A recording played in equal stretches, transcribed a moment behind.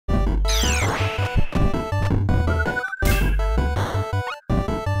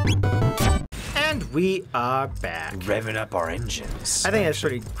we are back. Revving up our engines. I think that's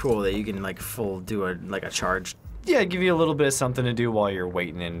pretty cool that you can like do a charge. Yeah, give you a little bit of something to do while you're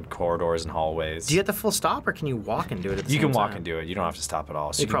waiting in corridors and hallways. Do you have to full stop, or can you walk and do it at the same time? You can walk and do it. You don't have to stop at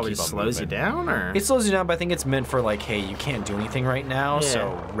all. So it probably just slows you down, or? It slows you down, but I think it's meant for like, hey, you can't do anything right now,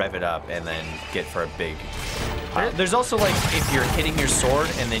 so rev it up and then get for a big... there's also like, if you're hitting your sword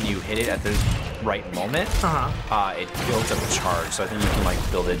and then you hit it at the right moment, it builds up a charge. So I think you can like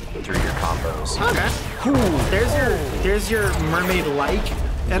build it through your combos. Okay. Cool. There's your mermaid-like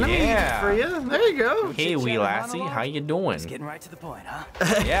enemy for you. There you go. Hey, wee lassie, how you doing? Just getting right to the point, huh?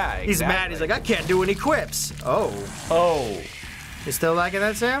 Yeah, exactly. He's mad. He's like, I can't do any quips. Oh. You still liking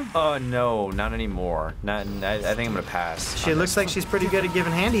that, Sam? Oh no, not anymore. I think I'm gonna pass. She looks like she's pretty good at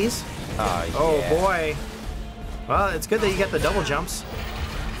giving handies. Oh boy. Well, it's good that you get the double jumps.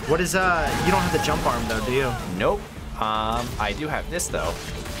 What is you don't have the jump arm though, do you? Nope. I do have this though.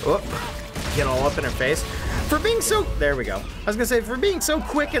 Whoop. Get all up in her face. For being so, there we go. I was gonna say, for being so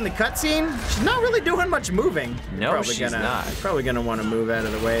quick in the cutscene, she's not really doing much moving. No, she's not. Probably gonna want to move out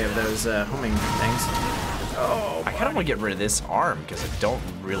of the way of those homing things. Oh, I kind of want to get rid of this arm because I don't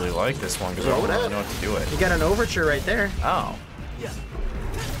really like this one because I don't really know what to do it. You got an overture right there. Oh.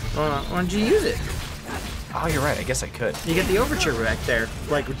 Why don't you use it? Oh, you're right. I guess I could. You get the overture right there,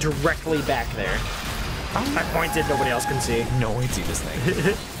 like directly back there. I pointed, nobody else can see. No one can see this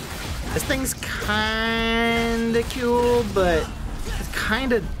thing. This thing's kinda cool, but it's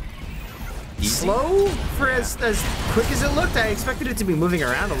kinda slow for as quick as it looked. I expected it to be moving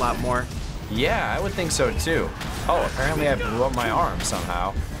around a lot more. Yeah, I would think so too. Oh, apparently I blew up my arm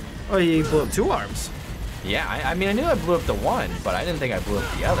somehow. Oh, you blew up 2 arms. Yeah, I mean, I knew I blew up the one, but I didn't think I blew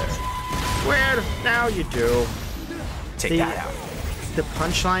up the other. Well, now you do. Take that out. The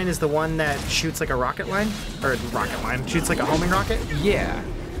punchline is the one that shoots like a rocket line? Or rocket line, shoots like a homing rocket? Yeah.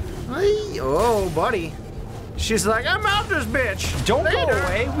 Oh, buddy. She's like, I'm out this bitch. Don't go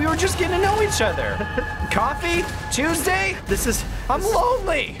away. We were just getting to know each other. Coffee? Tuesday? I'm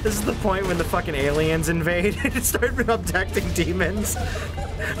lonely. This is the point when the fucking aliens invade and start abducting demons.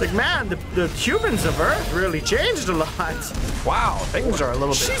 Like, man, the humans of Earth really changed a lot. Wow, things are a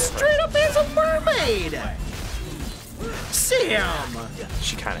little bit She straight up is a mermaid. Sam.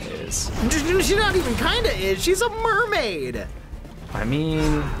 She kind of is. She not even kind of is. She's a mermaid. I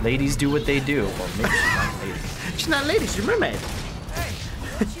mean, ladies do what they do. Well, maybe she's not a lady. She's not a lady, she's a mermaid.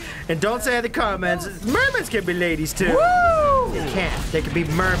 And don't say in the comments, mermaids can be ladies too. Woo! They can't. They can be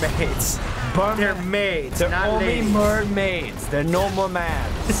mermaids. They're maids, They're not only ladies. mermaids. They're no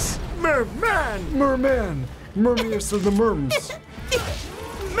mermans. Merman! Merman! Mermaids of the merms.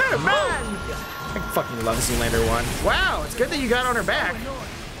 Merman! I fucking love Zoolander 1. Wow, it's good that you got on her back.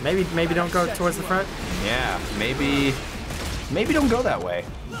 Maybe don't go towards the front. Yeah, maybe don't go that way.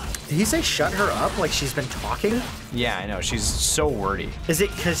 Did he say shut her up like she's been talking? Yeah, I know. She's so wordy. Is it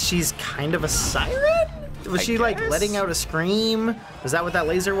because she's kind of a siren? Was she like letting out a scream? Was that what that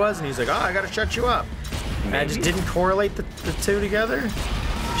laser was? And he's like, oh, I gotta shut you up. And I just didn't correlate the two together.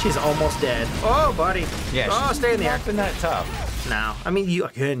 She's almost dead. Oh, buddy. Yeah. Oh, stay in the air. Not been that tough. No. I mean,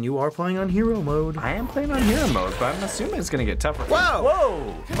 you are playing on hero mode. I am playing on hero mode, but I'm assuming it's gonna get tougher. Whoa!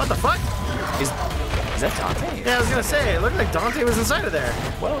 Whoa! What the fuck? Is that Dante? Yeah, I was gonna say, it looked like Dante was inside of there.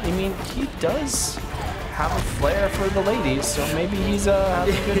 Well, I mean, he does have a flair for the ladies, so maybe he's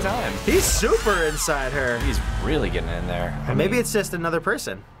having a good time. He's super inside her. He's really getting in there. Or maybe it's just another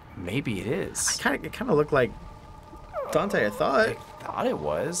person. Maybe it is. It kind of looked like Dante, I thought. I thought it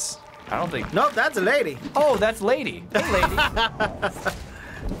was. I don't think. Nope, that's a lady. Oh, that's lady. Hey, lady.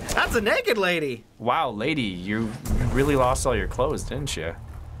 That's a naked lady. Wow, lady, you really lost all your clothes, didn't you?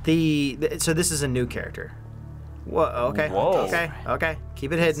 So this is a new character. Whoa, okay. Whoa. Okay.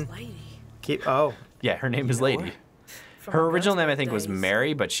 Keep it hidden. Oh. Yeah, her name is Lady. Her original name, I think, was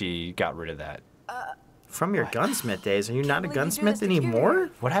Mary, but she got rid of that. From your gunsmith days, are you not a gunsmith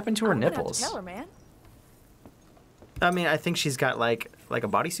anymore? What happened to her nipples? Tell her, man. I mean, I think she's got like a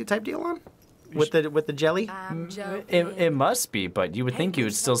bodysuit type deal on with the jelly. It must be, but you would think you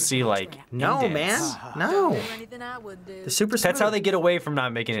would still see like no, indents. man, no. The super. That's how they get away from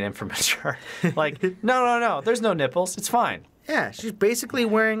not making it in for mature. Like, no, there's no nipples. It's fine. Yeah, she's basically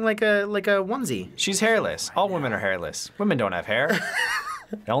wearing like a onesie. She's hairless. All women are hairless. Women don't have hair.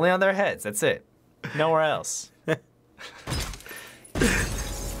 Only on their heads. That's it. Nowhere else.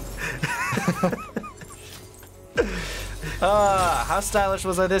 How stylish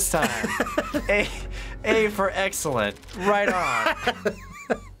was I this time? A for excellent. Right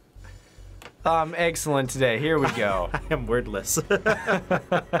on. Excellent today. Here we go. I am wordless.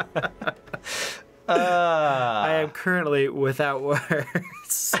 I am currently without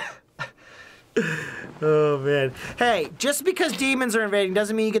words. just because demons are invading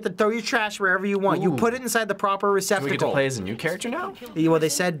doesn't mean you get to throw your trash wherever you want. You put it inside the proper Do we receptacle. get to play as a new character now? Well, they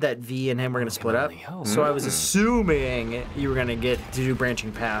said that V and him were gonna split up, so I was assuming you were gonna get to do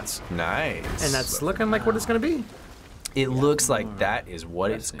branching paths. Nice. And that's looking like what it's gonna be. It looks like that is what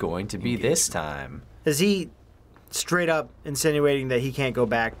it's going to be this time. Is he straight up insinuating that he can't go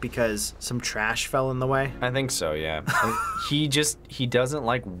back because some trash fell in the way? I think so, yeah. he doesn't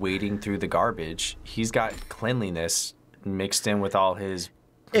like wading through the garbage. He's got cleanliness mixed in with all his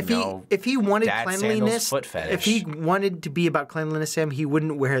If he wanted Dad cleanliness, Sandals foot fetish. if he wanted to be about cleanliness, Sam, he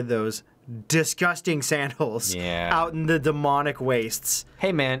wouldn't wear those disgusting sandals out in the demonic wastes.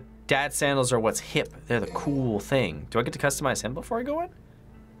 Hey man, dad sandals are what's hip. They're the cool thing. Do I get to customize him before I go in?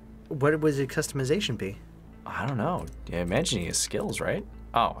 What would his customization be? I don't know. I imagine he has skills, right?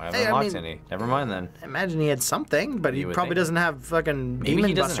 Oh, I haven't unlocked any. Never mind then. I imagine he had something, but he probably doesn't have fucking Maybe demon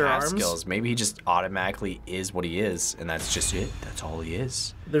he doesn't buster have arms. skills. Maybe he just automatically is what he is, and that's just it. That's all he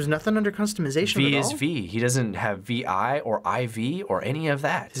is. There's nothing under customization V at is all? V. He doesn't have VI or IV or any of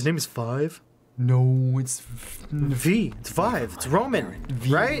that. His name is Five? No, it's V. It's Five. It's Roman,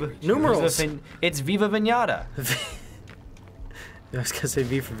 right? Numerals. It's Viva Vignata. I was gonna say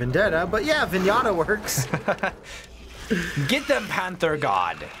V for Vendetta, but yeah, Vignata works. Get them, Panther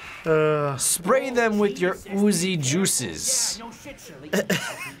God. Spray them with your oozy juices. Are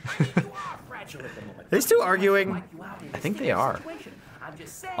they still arguing? I think they are.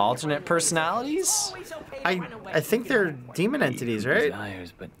 Alternate personalities? I think they're demon entities, right?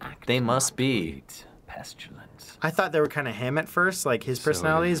 They must be. I thought they were kind of him at first, like his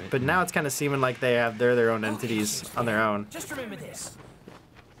personalities, but now it's kind of seeming like they're their own entities on their own. Just remember this.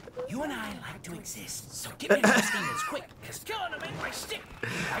 You and I like to exist, so get rid of these demons quick, because killing them ain't my stick.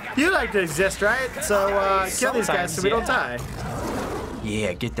 You like to exist, right? So kill these guys so we don't die.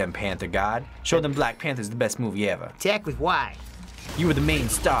 Yeah, get them, Panther God. Show them Black Panther's the best movie ever. Attack with Y. You were the main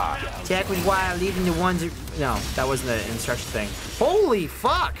star. Attack with Y, leaving the ones who... No, that wasn't the instruction thing. Holy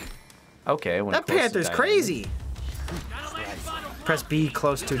fuck! Okay, when That close to panther's dying. crazy. Press B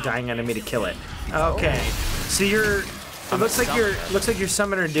close to a dying enemy to kill it. Okay, so you're... It looks like your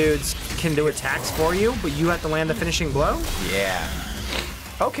summoner dudes can do attacks for you, but you have to land the finishing blow? Yeah.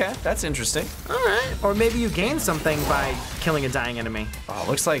 Okay, that's interesting. Alright. Or maybe you gain something by killing a dying enemy. Oh,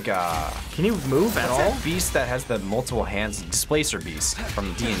 looks like Can you move at all? that beast that has the multiple hands, Displacer Beast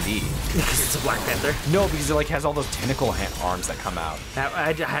from D&D. Because it's a Black Panther. No, because it like has all those tentacle arms that come out.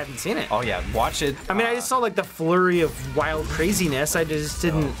 I haven't seen it. Oh yeah, watch it. I mean, I just saw like the flurry of wild craziness. I just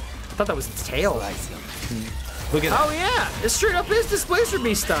didn't... I thought that was its tail. Look at that. Oh yeah, it straight up is Displacer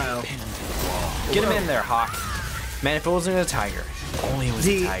Beast style. Get him in there, Hawk. Man, if it wasn't a tiger, if only it was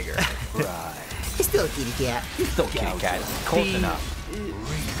a tiger. Right. It's still a kitty cat. Still kitty cat. Cold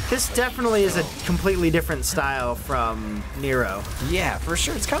enough. This definitely is a completely different style from Nero. Yeah, for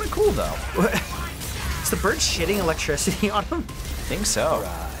sure. It's kind of cool though. Is the bird shitting electricity on him? I think so.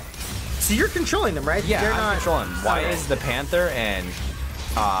 So you're controlling them, right? Yeah, You're I'm not... controlling. Why Okay. is the Panther and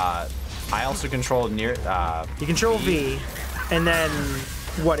I also control near. You control V, and then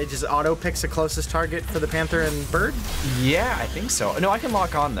what? It just auto picks the closest target for the Panther and bird? Yeah, I think so. No, I can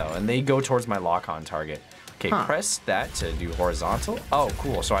lock on though, and they go towards my lock on target. Okay, press that to do horizontal. Oh,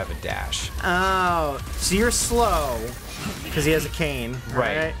 cool. So I have a dash. Oh, so you're slow because he has a cane,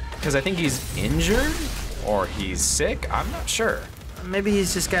 Right. Because I think he's injured or he's sick. I'm not sure. Maybe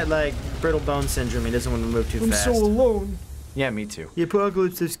he's just got like brittle bone syndrome. He doesn't want to move too fast. alone. Yeah, me too. The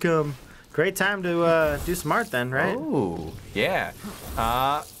apocalypse has come. Great time to do some art then, right? Oh, yeah.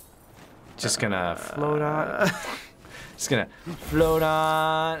 Just gonna float on. Just gonna float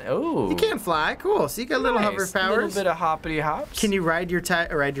on. Oh. You can fly. Cool. So you got little hover Nice. powers. A little bit of hoppity hops. Can you ride your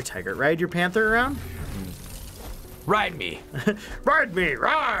panther around? ride me? Ride me,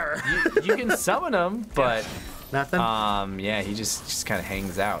 rawr! You can summon him, but Nothing. yeah, he just kind of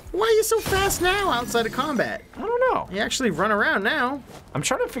hangs out. Why are you so fast now outside of combat? I don't know. You actually run around now. I'm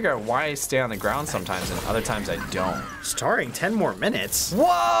trying to figure out why I stay on the ground sometimes and other times I don't. Starring 10 more minutes.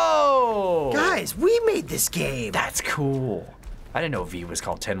 Whoa! Guys, we made this game. That's cool. I didn't know V was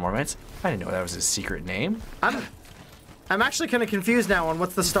called 10 More Minutes. I didn't know that was his secret name. I'm actually kind of confused now on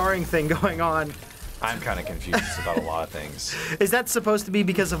what's the starring thing going on. I'm kind of confused about a lot of things. Is that supposed to be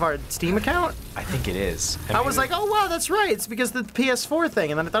because of our Steam account? I think it is. I was like, oh wow, that's right. It's because of the PS4 thing.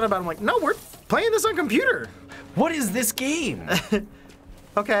 And then I thought about it, I'm like, no, we're playing this on computer. what is this game?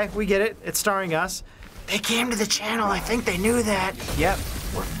 Okay, we get it. It's starring us. They came to the channel. I think they knew that. Yep,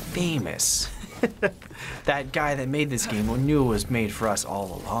 we're famous. That guy that made this game knew it was made for us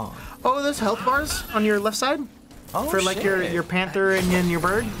all along. Oh, those health bars on your left side? Oh, For like your panther and your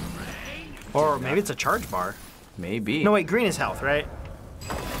bird? Or maybe it's a charge bar. Maybe. No, wait, green is health, right?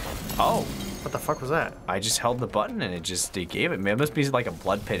 Oh. What the fuck was that? I just held the button and it gave it. It must be like a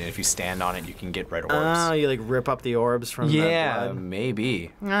blood pit, and if you stand on it, you can get red orbs. Oh, you like rip up the orbs from the blood? Yeah,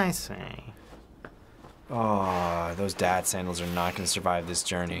 maybe. I see. Oh, those dad sandals are not going to survive this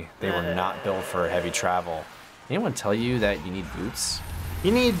journey. They were not built for heavy travel. Anyone tell you that you need boots?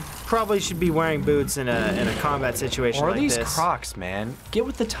 You probably should be wearing boots in a combat situation like this. Or these Crocs, man. Get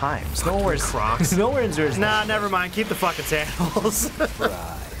with the times. No one wears Crocs. No one wears. Nah, never mind. Keep the fucking sandals.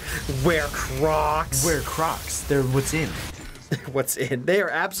 Right. Wear Crocs. Wear Crocs. They're what's in. What's in? They are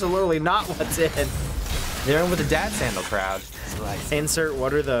absolutely not what's in. They're in with the dad sandal crowd. Insert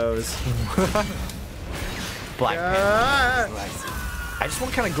what are those? Black Panther. I just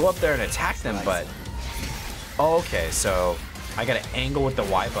want to kind of go up there and attack them, but... Oh, okay, so I got to angle with the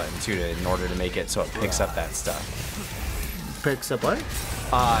Y button, too, in order to make it so it picks up that stuff. Picks up what?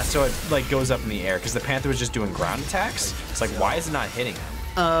 So it, like, goes up in the air, because the Panther was just doing ground attacks. It's like, why is it not hitting him?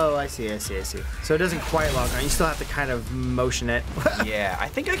 Oh, I see. So it doesn't quite lock on. You still have to kind of motion it. Yeah, I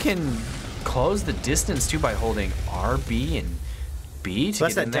think I can close the distance, too, by holding RB and B to So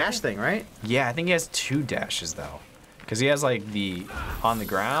that's get that in there. dash thing, right? Yeah, I think he has 2 dashes, though. Because he has, like, the on the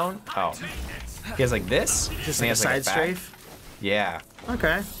ground. Oh. He has, like, this. Just and he like a has, side back. strafe? Yeah.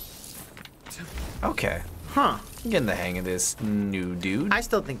 Okay. Okay. Huh. I'm getting the hang of this new dude. I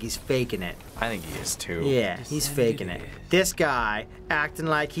still think he's faking it. I think he is, too. Yeah, he's faking it. This guy acting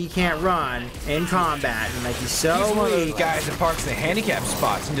like he can't run in combat and like he's so He's one of those weak. guys that parks the handicap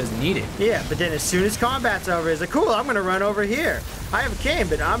spots and doesn't need it. Yeah, but then as soon as combat's over, he's like, cool, I'm gonna run over here. I have a cane,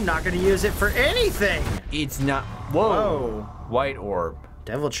 but I'm not gonna use it for anything. It's not... Whoa. Whoa. White orb.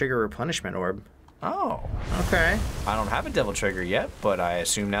 Devil Trigger Replenishment Orb. Oh. Okay. I don't have a devil trigger yet, but I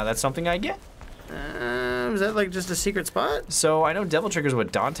assume now that's something I get. Is that like just a secret spot? So I know devil trigger is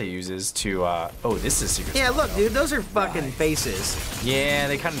what Dante uses to, oh, this is a secret Yeah, spot, look, though. dude, those are fucking faces. Yeah,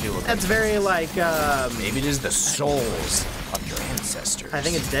 they kind of do look That's like very like, maybe it is the souls of your ancestors. I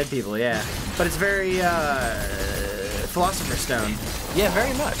think it's dead people, yeah. But it's very, Philosopher's Stone. Yeah,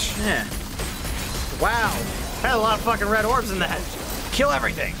 very much. Yeah. Wow. Had a lot of fucking red orbs in that. Kill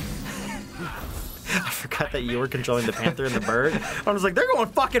everything. I forgot that you were controlling the panther and the bird. I was like, they're going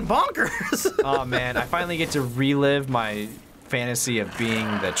fucking bonkers. Oh man, I finally get to relive my fantasy of being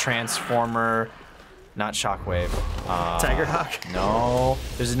the Transformer, not Shockwave. Tigerhawk? No,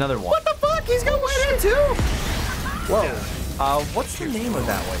 there's another one. What the fuck? He's got white hair too? Whoa. What's the name of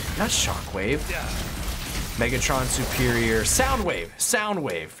that one? Not Shockwave. Megatron Superior.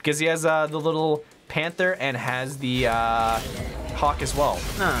 Soundwave. Because he has the little panther and has the hawk as well.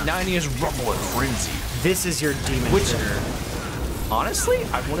 Now he has Rumble and Frenzy. This is your demon trigger. Honestly,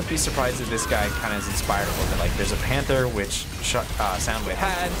 I wouldn't be surprised if this guy kind of is inspired a little bit. Like, there's a panther, which Soundwave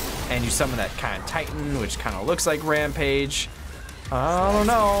had, and you summon that kind of titan, which kind of looks like Rampage. I don't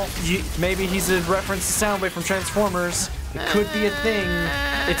know. Maybe he's a reference to Soundwave from Transformers. It could be a thing.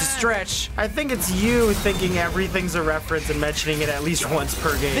 It's a stretch. I think it's you thinking everything's a reference and mentioning it at least once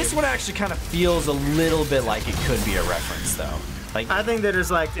per game. This one actually kind of feels a little bit like it could be a reference, though. Like, I think they're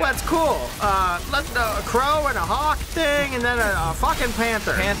just like, well, that's cool. Let's a crow and a hawk thing, and then a fucking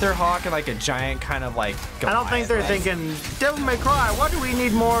panther. Panther, hawk, and like a giant kind of like Goliath. I don't think they're thinking, Devil May Cry, what do we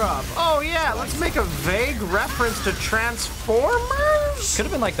need more of? Oh yeah, let's make a vague reference to Transformers? Could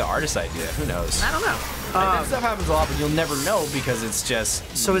have been like the artist idea. Who knows? I don't know. Like, that stuff happens a lot, but you'll never know because it's just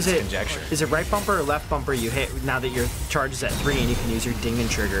conjecture. Is it right bumper or left bumper you hit now that your charge is at 3 and you can use your demon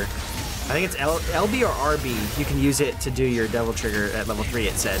trigger? I think it's LB or RB. You can use it to do your devil trigger at level 3,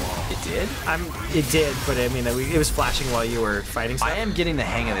 it said. It did? It did, but I mean, it was flashing while you were fighting stuff. I am getting the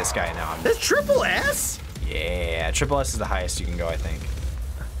hang of this guy now. That's triple S? Yeah, triple S is the highest you can go, I think.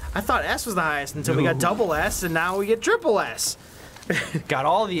 I thought S was the highest until we got double S, and now we get triple S. Got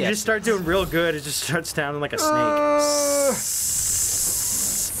all the You just start doing real good, it just starts sounding like a snake.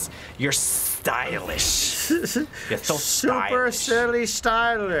 You're stylish. You're so Super silly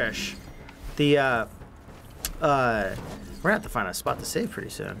stylish. The, we're gonna have to find a spot to save pretty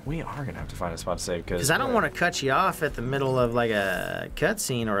soon. We are gonna have to find a spot to save because I don't want to cut you off at the middle of like a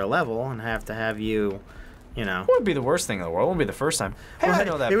cutscene or a level and have to have you, you know. It wouldn't be the worst thing in the world. It wouldn't be the first time. Hey, I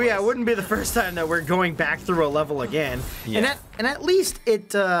know that. Yeah, it wouldn't be the first time that we're going back through a level again. Yeah. And at least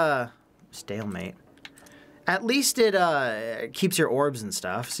it stalemate. At least it keeps your orbs and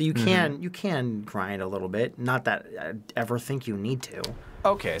stuff, so you can grind a little bit. Not that I ever think you need to.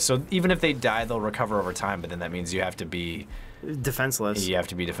 Okay, so even if they die, they'll recover over time, but then that means you have to be defenseless. You have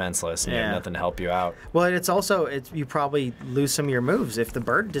to be defenseless, and you have nothing to help you out. Well, it's also you probably lose some of your moves if the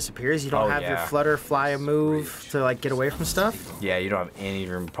bird disappears. You don't have your flutter, fly move to like get away from stuff. Yeah, you don't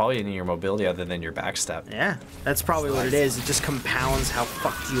have probably any of your mobility other than your backstep. Yeah, that's probably what it is. It just compounds how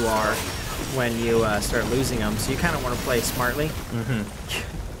fucked you are when you start losing them. So you kind of want to play smartly.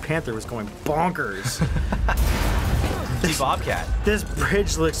 Panther was going bonkers. Bobcat. This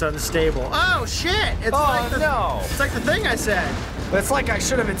bridge looks unstable. Oh shit! It's it's like the thing I said. It's like I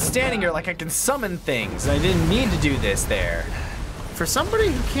should have been standing here, like I can summon things. I didn't need to do this there. For somebody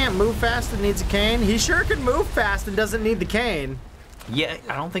who can't move fast and needs a cane, he sure can move fast and doesn't need the cane. Yeah,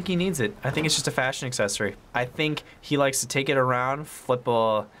 I don't think he needs it. I think it's just a fashion accessory. I think he likes to take it around, flip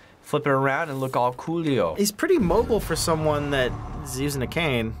it around, and look all coolio. He's pretty mobile for someone that is using a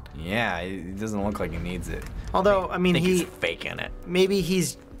cane. Yeah, it doesn't look like he needs it. Although, I mean, he's faking it. Maybe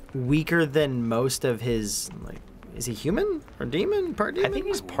he's weaker than most of his, like, is he human or demon? Part demon? I think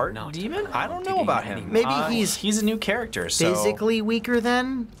he's part demon. I don't know about him. Maybe he's a new character, so physically weaker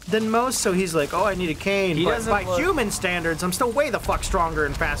than most. So he's like, oh, I need a cane. He but by human standards, I'm still way the fuck stronger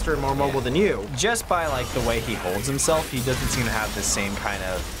and faster and more mobile than you. Just by like the way he holds himself, he doesn't seem to have the same kind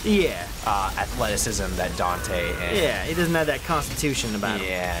of athleticism that Dante and he doesn't have that constitution about him.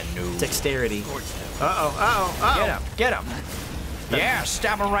 Yeah, no Dexterity. Uh-oh. Get him. Yeah,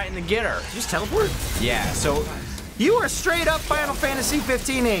 stab him right in the gitter. Just teleport? Yeah, so you are straight up Final Fantasy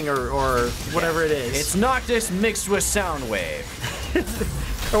 15ing or whatever it is. It's Noctis mixed with Soundwave.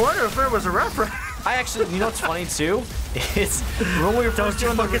 I wonder if there was a reference. I actually, you know what's funny too? It's when we were first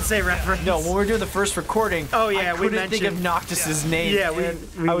doing say reference. No, when we were doing the first recording. Oh yeah, I couldn't think of Noctis's name. Yeah,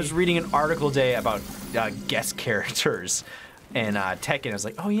 I was reading an article today about guest characters, and Tekken. I was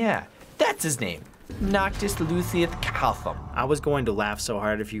like, oh yeah, that's his name. Noctis Lucius Caltham. I was going to laugh so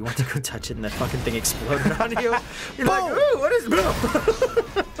hard if you went to go touch it and that fucking thing exploded on you. You're like, ooh, what is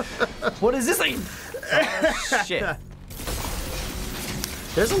what is this thing? Oh, shit.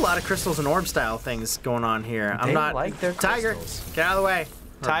 There's a lot of crystals and orb style things going on here. I'm not like their Tiger, crystals. get out of the way.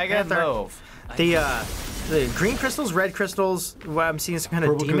 Tiger, move. The green crystals, red crystals. Well, I'm seeing some kind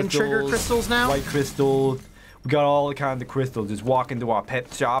of demon trigger crystals now. White crystals. We got all the kinds of crystals. Just walk into our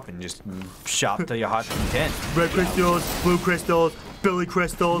pet shop and just shop till your heart's content. Red crystals, blue crystals, Billy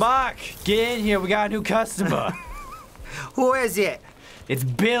crystals. Mark, get in here. We got a new customer. Who is it? It's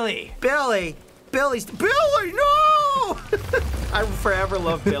Billy. Billy. Billy, no! I will forever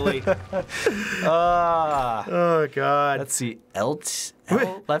love Billy. Oh, God. Let's see.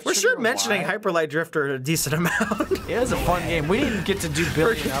 We're sure mentioning Hyperlight Drifter a decent amount. It was a fun game. We didn't get to do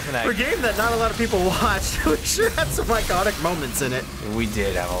Billy enough in that. For a game that not a lot of people watched, we sure had some iconic moments in it. We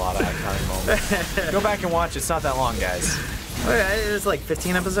did have a lot of iconic moments. Go back and watch. It's not that long, guys. It was like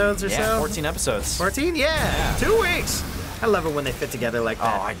 15 episodes or so? Yeah, 14 episodes. 14? Yeah. 2 weeks. I love it when they fit together like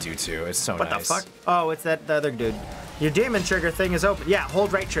that. Oh, I do too. It's so nice. What the fuck? Oh, it's the other dude. Your demon trigger thing is open. Yeah,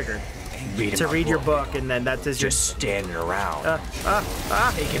 hold right trigger to read your book, and then that is just standing around,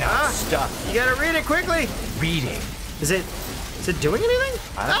 taking out stuff. You gotta read it quickly. Reading. Is it doing anything?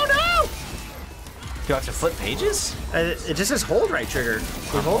 Oh no! Do you have to flip pages? It just says hold right trigger.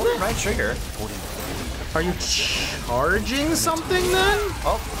 You hold it? Right trigger. Are you charging something then?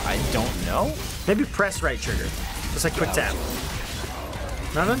 Oh, I don't know. Maybe press right trigger. Just like quick tap.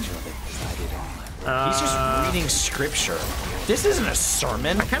 Nothing? He's just reading scripture. This isn't a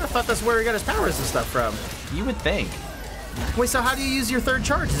sermon. I kind of thought that's where he got his powers and stuff from. You would think. Wait, so how do you use your third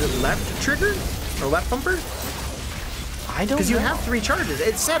charge? Is it left trigger? Or left bumper? I don't know. Because you have 3 charges.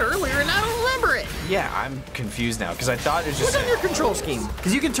 It said earlier and I don't remember it. Yeah, I'm confused now because I thought it was just... Look on your control scheme.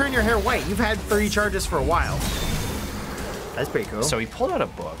 Because you can turn your hair white. You've had 3 charges for a while. That's pretty cool. So he pulled out a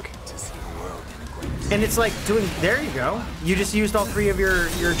book. And it's like doing, there you go. You just used all 3 of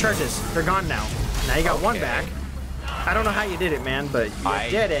your charges. They're gone now. Now you got 1 back. I don't know how you did it, man, but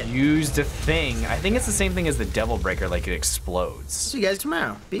you did it. I used a thing. I think it's the same thing as the Devil Breaker, like it explodes. See you guys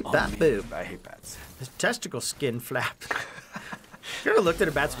tomorrow. Beep, bop, boop. I hate bats. The testicle skin flap. You ever looked at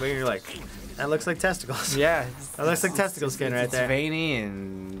a bat's wing and you're like, that looks like testicles. Yeah. That looks like testicle skin right there. It's veiny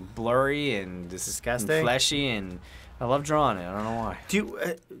and blurry and disgusting. And fleshy and... I love drawing it. I don't know why. Do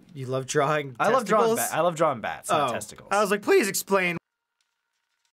you love drawing testicles? I love drawing bats, not testicles. I was like, please explain.